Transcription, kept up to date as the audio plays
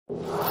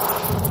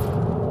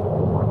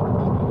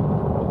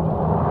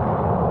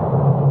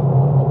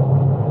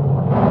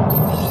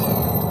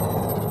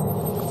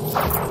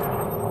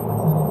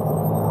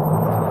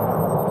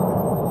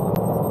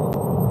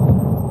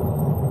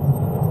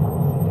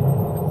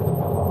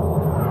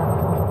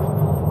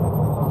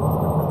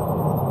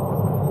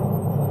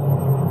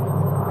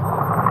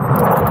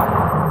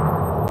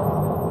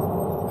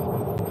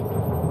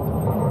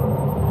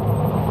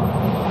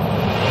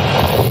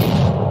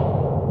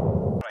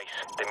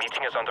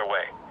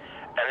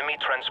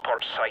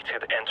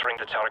Sighted entering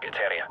the target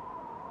area.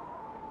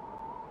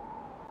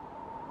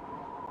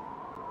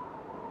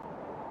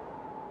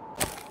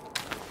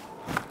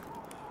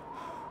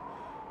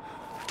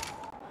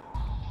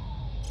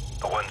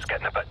 The wind's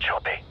getting a bit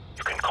choppy.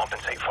 You can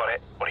compensate for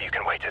it, or you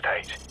can wait it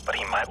out. But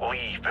he might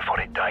leave before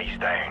it dies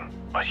down.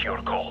 That's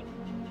your call.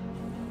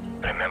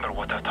 Remember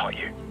what I taught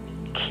you.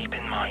 Keep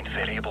in mind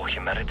variable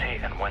humidity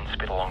and wind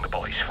speed along the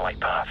bullet's flight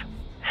path.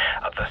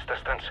 At this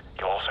distance,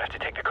 you'll also have to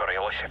take the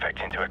Coriolis effect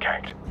into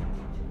account.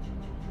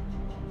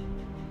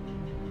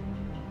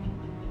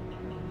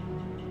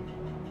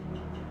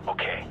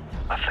 Okay,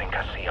 I think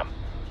I see him.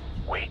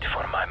 Wait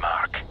for my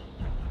mark.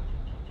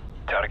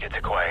 Target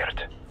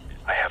acquired.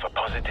 I have a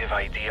positive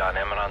ID on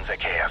Imran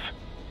Zakhaev.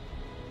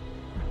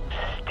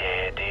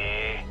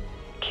 Steady.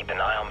 Keep an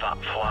eye on that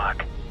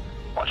flag.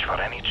 Watch for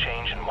any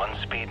change in wind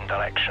speed and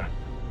direction.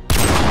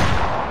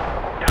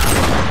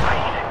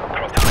 Right.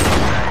 Kratos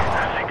down. I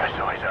think I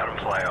saw his arm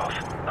fly off.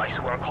 Nice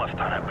work,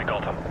 Lieutenant. We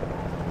got him.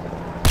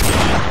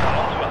 They're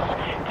onto us.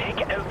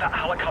 Take out that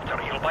helicopter.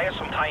 He'll buy us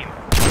some time.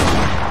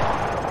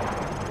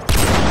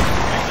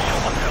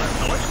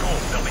 So let's go.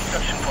 They'll be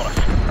searching for us.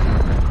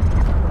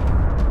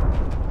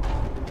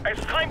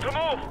 It's time to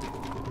move.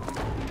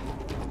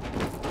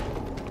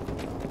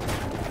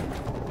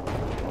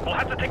 We'll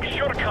have to take a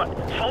shortcut.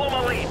 Follow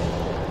my lead.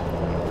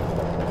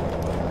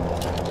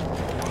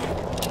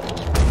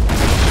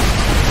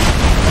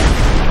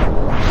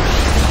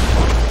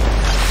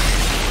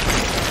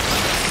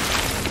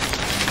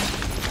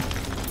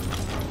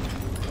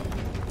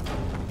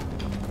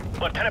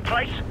 Lieutenant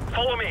Price,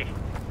 follow me.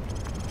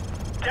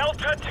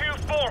 Delta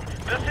 2-4,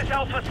 this is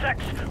Alpha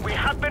 6. We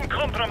have been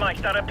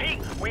compromised. I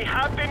repeat, we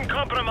have been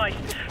compromised.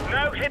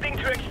 Now heading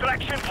to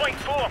extraction point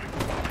 4.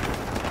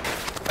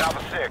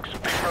 Alpha 6,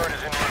 Big Bird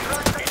is en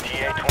route.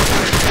 ETA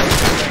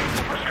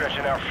 26. We're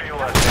stretching our fuel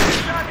out.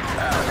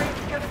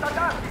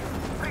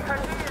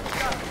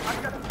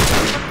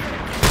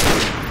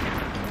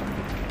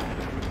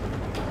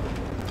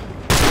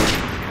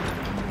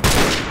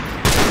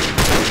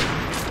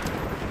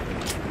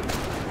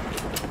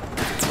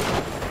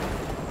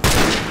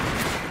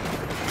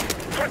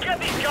 Forget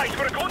these guys,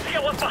 we're going to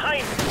get left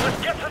behind. Let's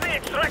get to the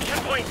extraction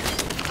point.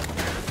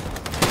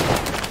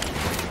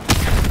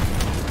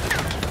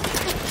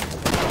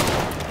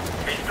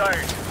 He's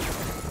down.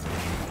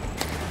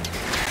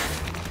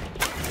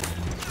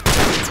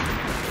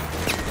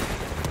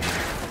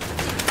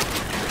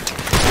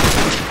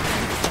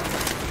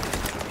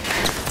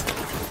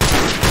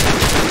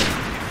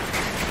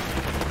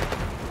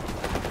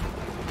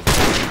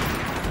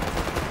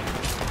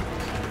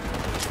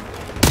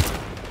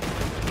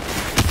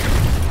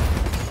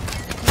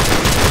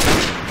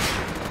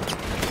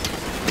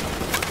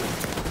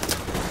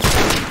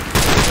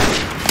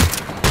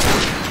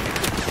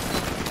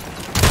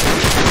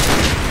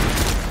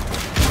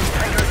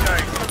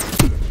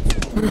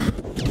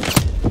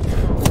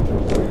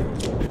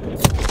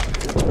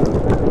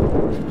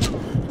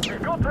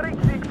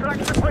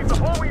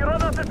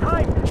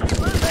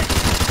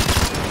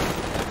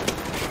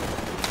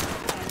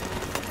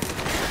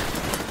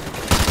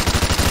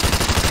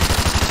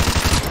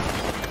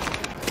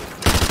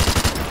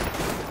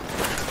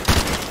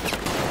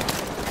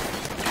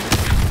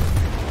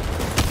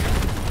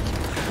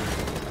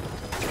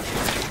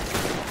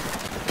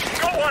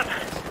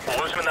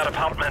 That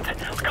apartment.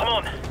 Come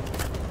on.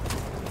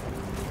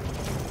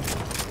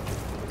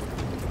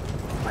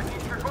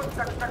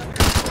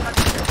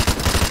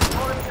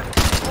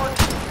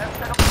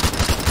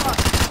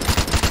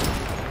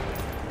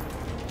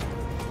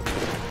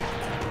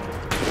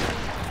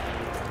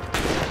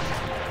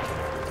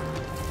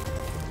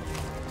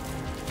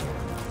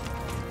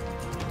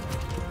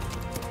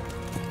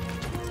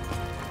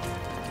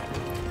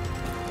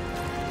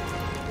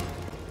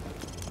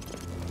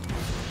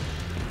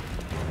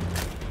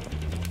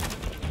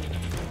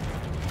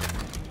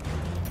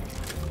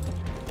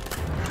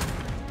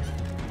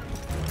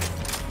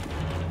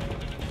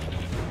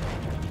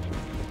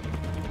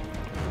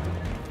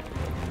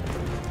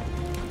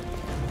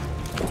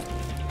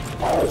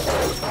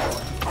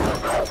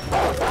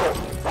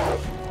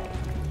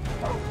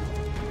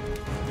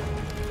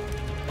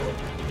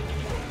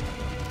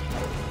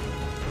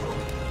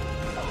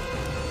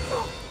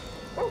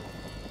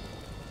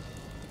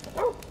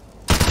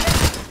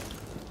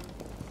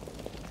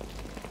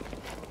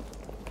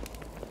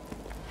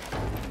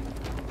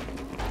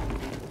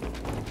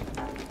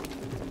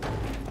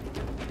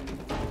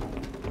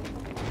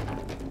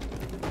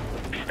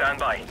 Stand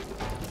by.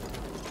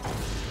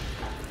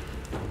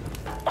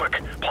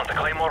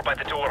 Claymore by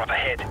the door up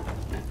ahead.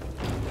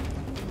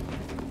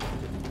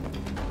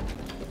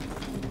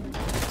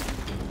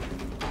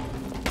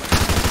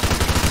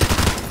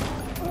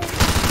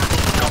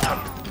 Got him.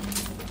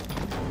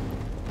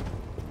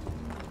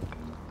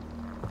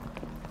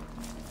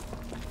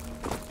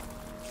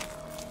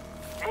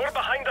 More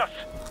behind us.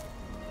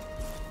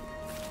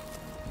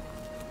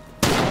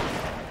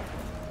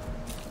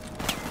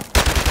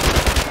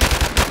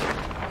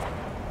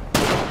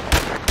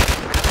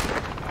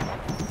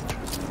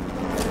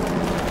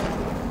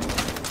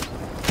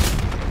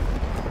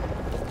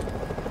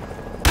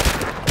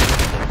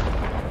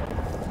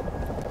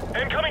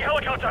 Incoming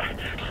helicopter!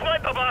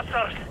 Snipe the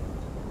bastard!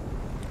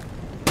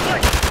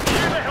 Right,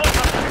 shoot the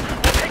helicopter!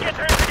 We'll take it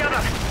down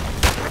together!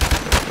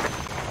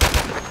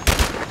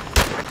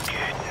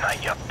 Good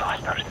night, you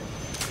bastard!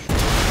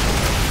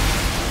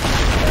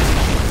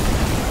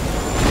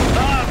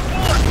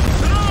 Bullet!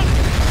 Run!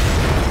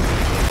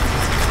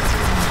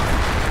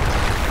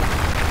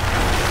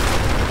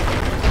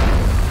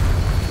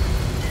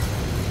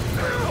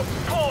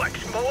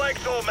 Bollocks! My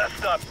leg's all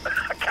messed up.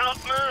 I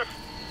can't move.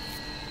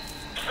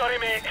 Sorry,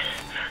 mate.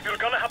 You're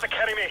gonna have to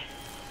carry me.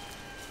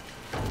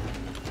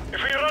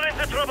 If we run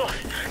into trouble,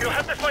 you'll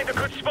have to find a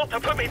good spot to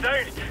put me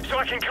down so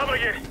I can cover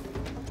you.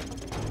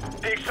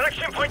 The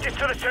extraction point is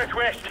to the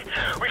southwest.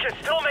 We can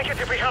still make it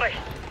if we hurry.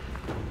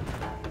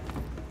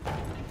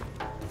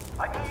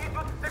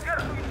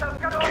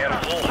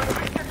 Careful.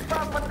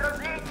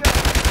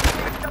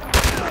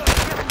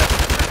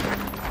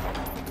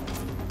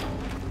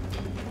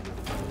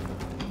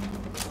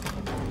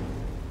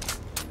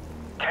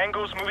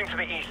 Tango's moving to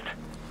the east.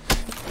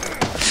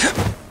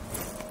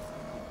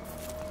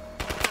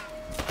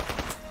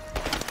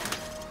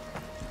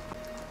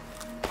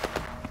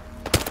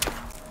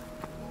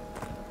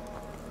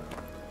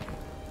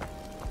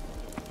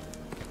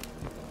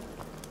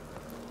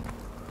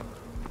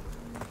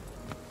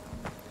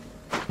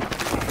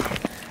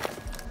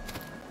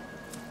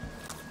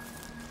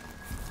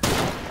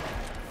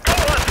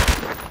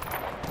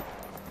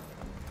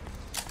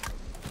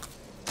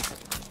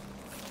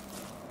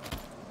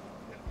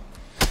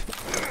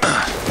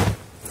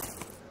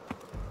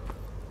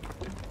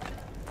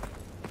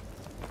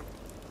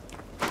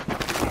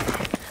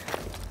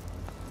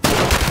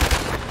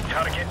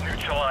 Target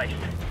neutralized.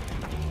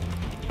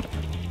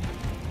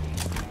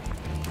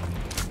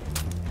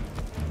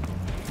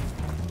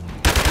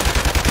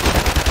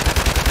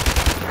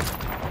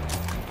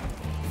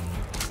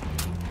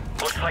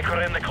 Looks like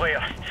we're in the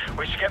clear.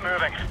 We should get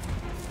moving.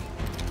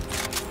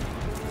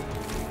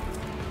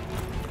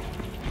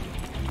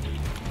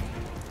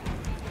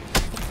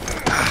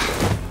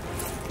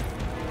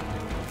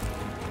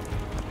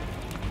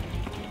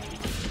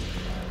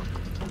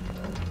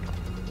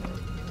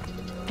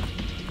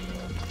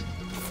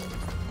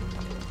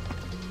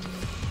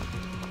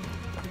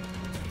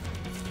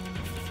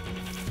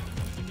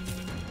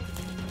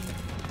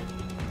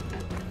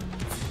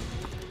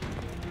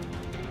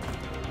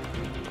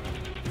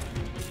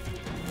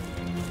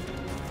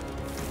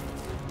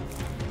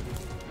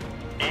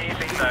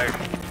 Easy now.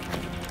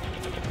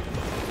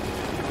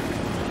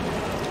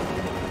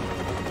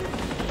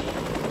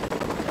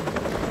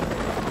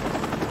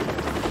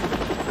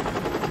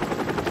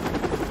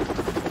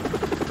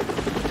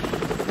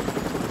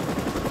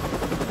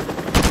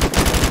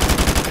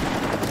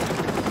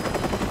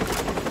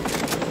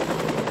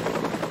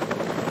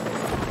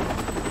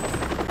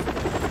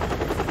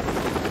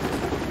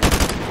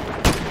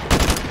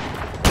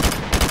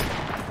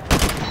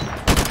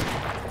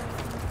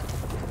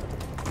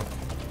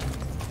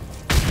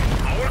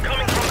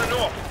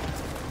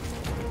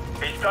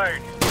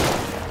 Down.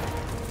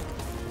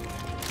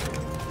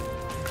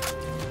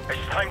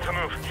 It's time to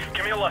move.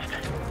 Give me a lift.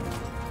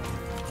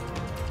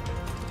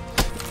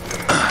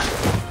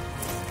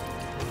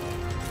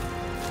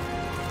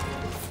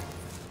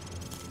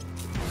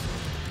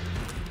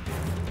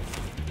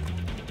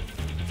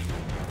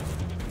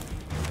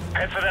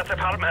 Head for that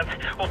apartment.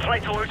 We'll try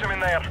to loot him in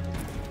there.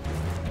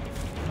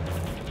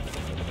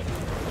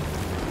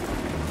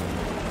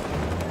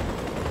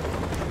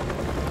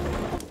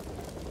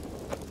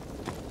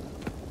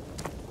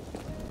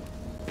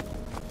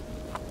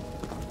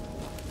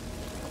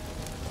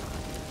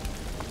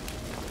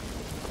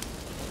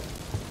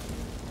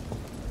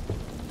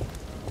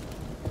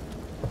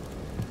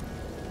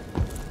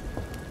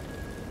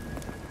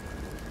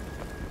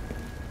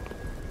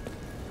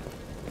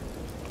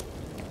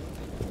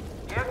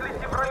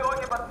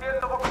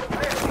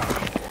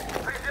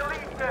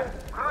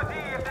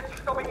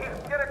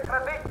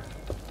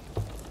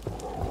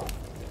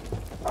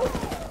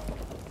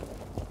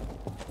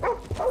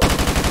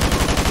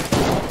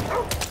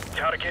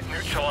 Target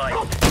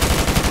neutralized.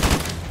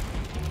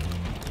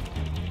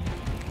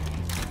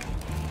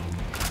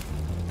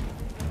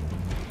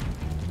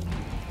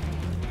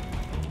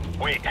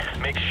 Wait,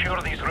 make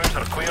sure these rooms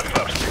are clear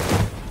first.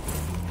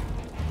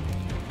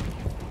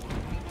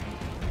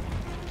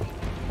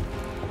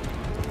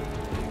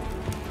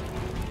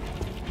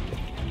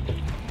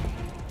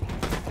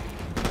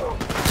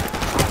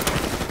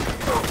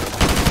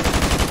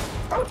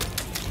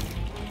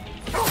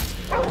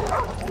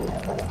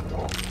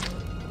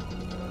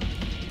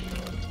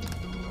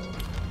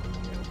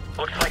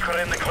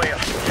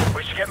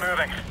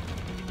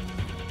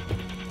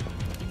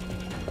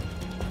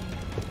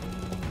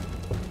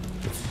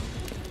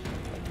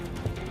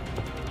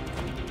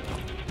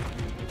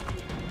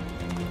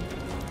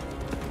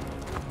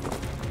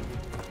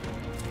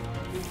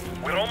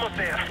 almost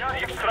there.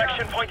 The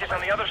extraction point is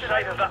on the other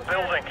side of that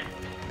building.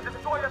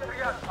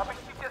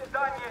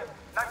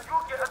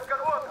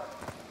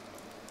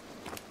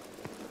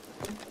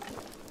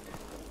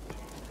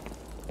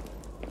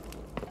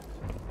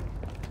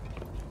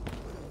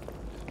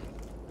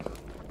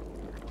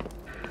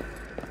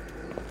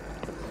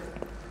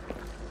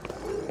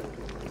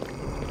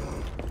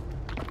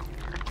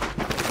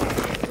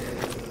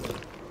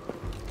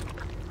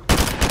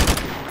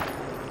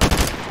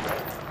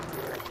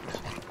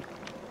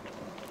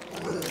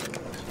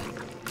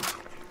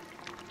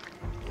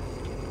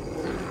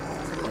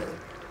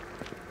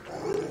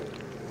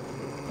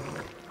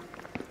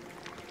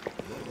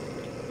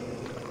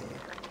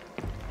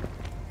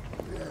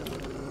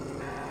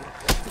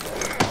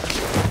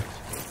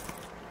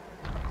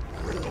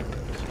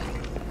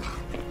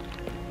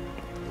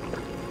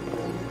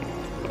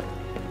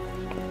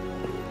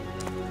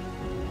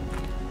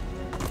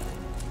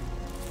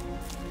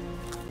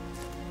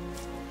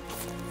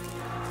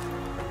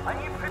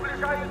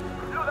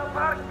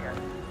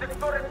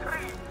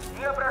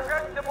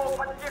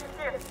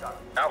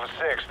 Alpha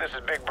 6, this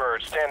is Big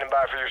Bird, standing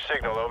by for your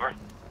signal, over.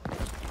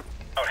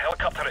 Our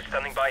helicopter is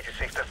standing by to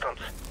safe distance.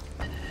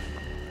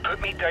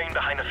 Put me down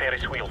behind the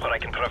Ferris wheel where I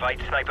can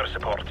provide sniper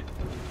support.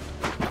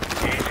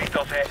 Easy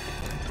does it.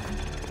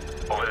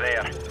 Over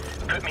there.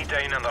 Put me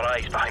down on the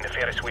rise behind the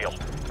Ferris wheel.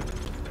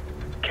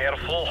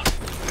 Careful.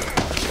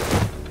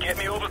 Get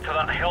me over to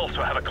that hill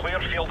so I have a clear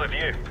field of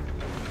view.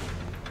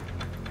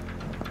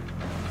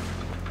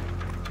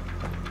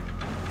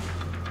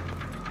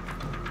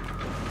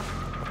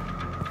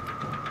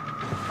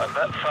 A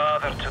bit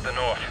farther to the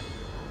north.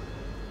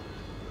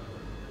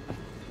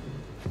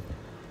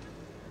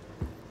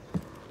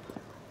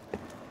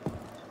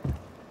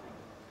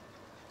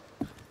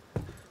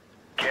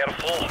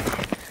 Careful.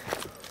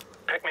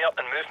 Pick me up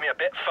and move me a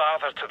bit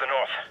farther to the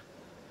north.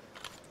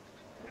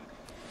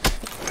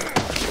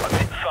 A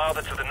bit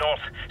farther to the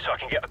north so I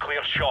can get a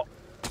clear shot.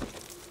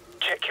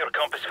 Check your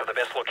compass for the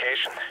best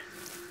location.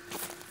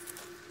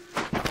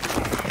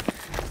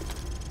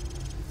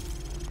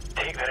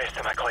 Take the rest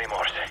of my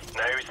claymores.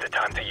 Now's the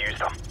time to use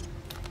them.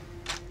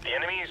 The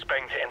enemy is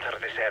bound to enter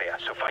this area,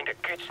 so find a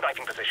good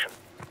sniping position.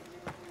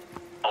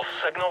 I'll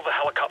signal the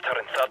helicopter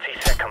in 30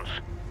 seconds.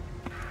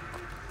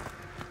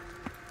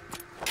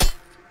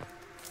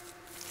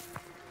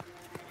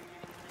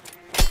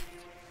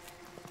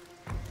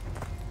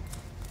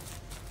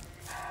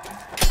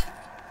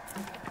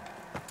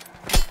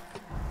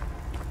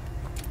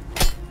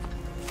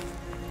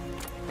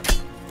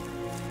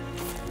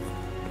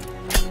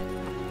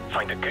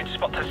 Find a good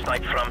spot to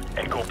snipe from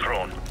and go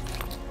prone.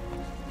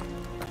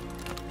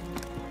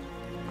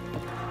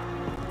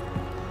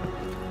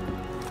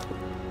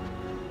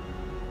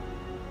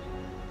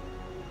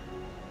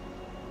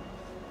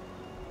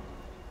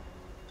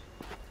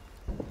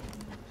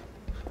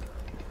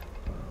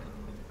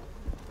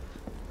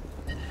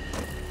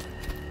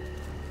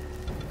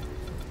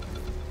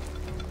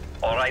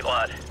 All right,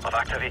 lad. I've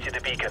activated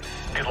the beacon.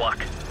 Good luck.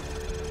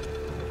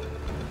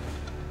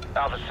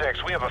 Alpha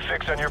 6, we have a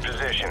fix on your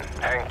position.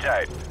 Hang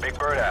tight. Big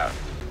Bird out.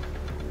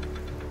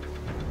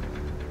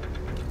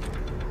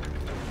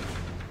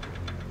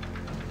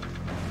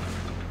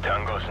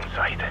 Tango's in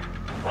sight.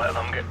 Let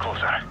them get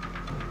closer.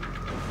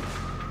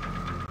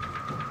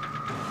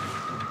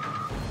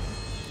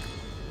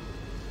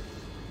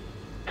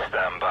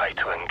 Stand by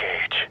to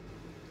engage.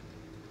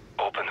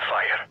 Open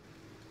fire.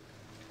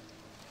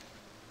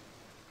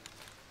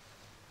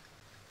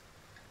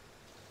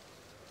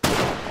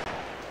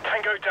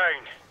 Tango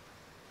down.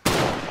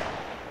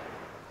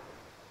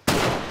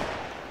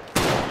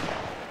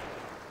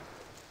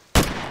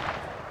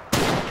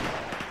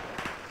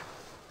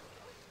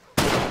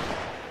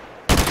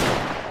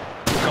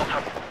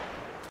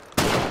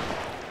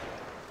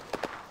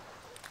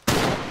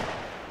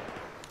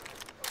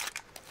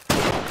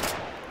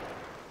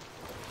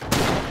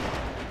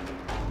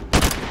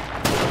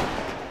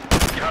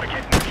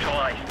 Target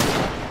neutralized.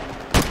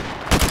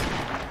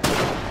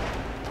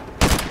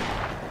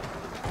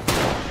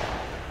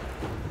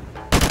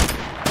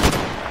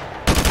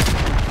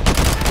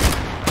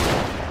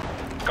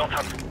 Got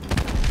him.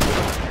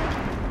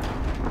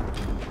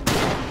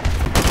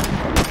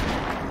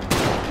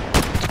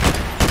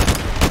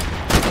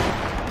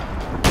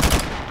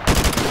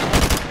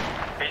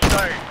 He's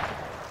down.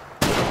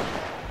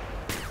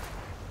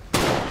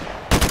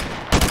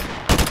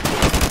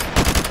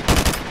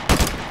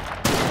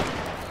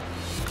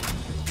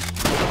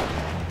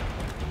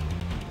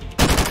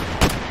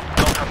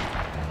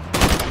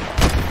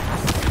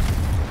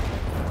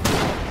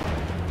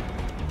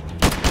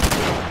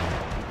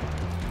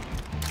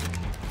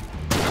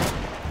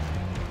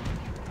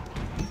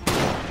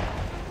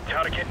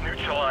 Target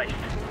neutralized.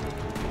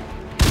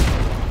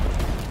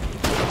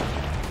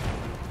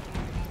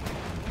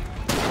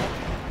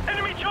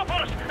 Enemy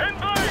choppers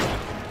inbound!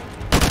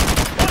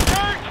 Watch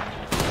out!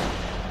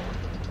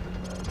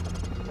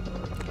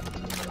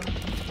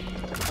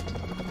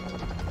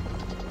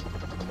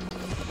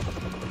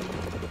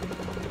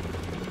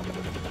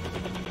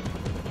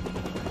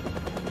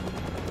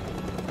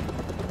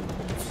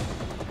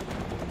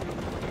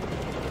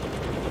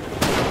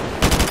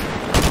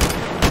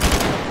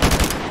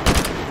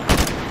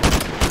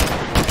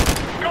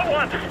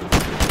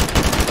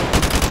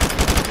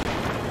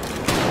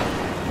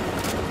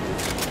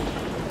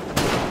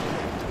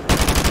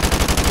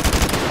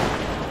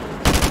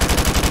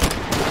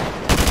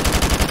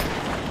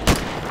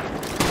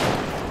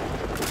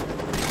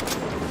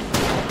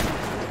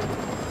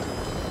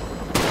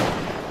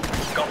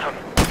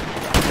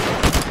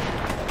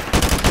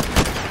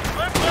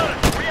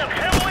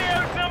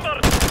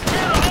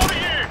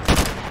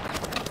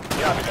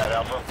 Copy that,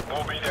 Alpha.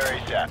 We'll be there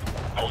ASAP.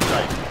 Hold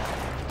tight.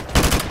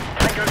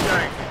 Tango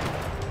down.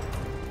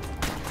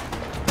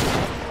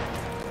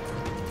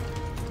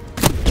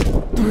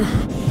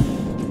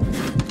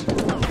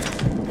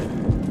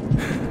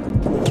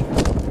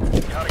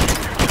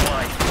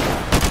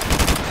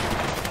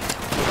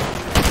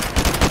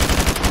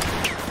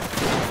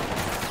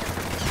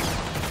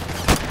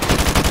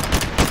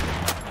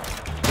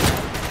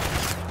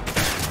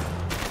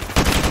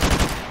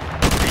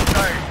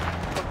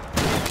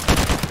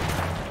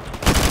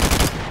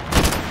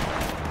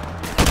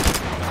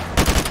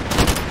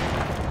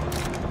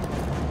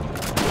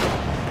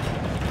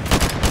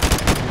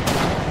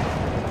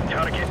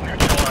 Gotta get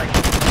neutralized.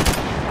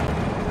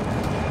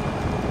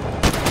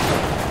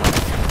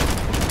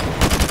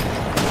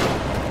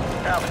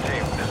 Alpha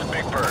team, this is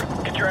Big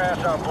Bird. Get your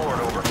ass on board,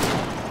 over.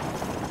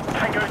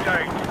 Tango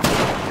down.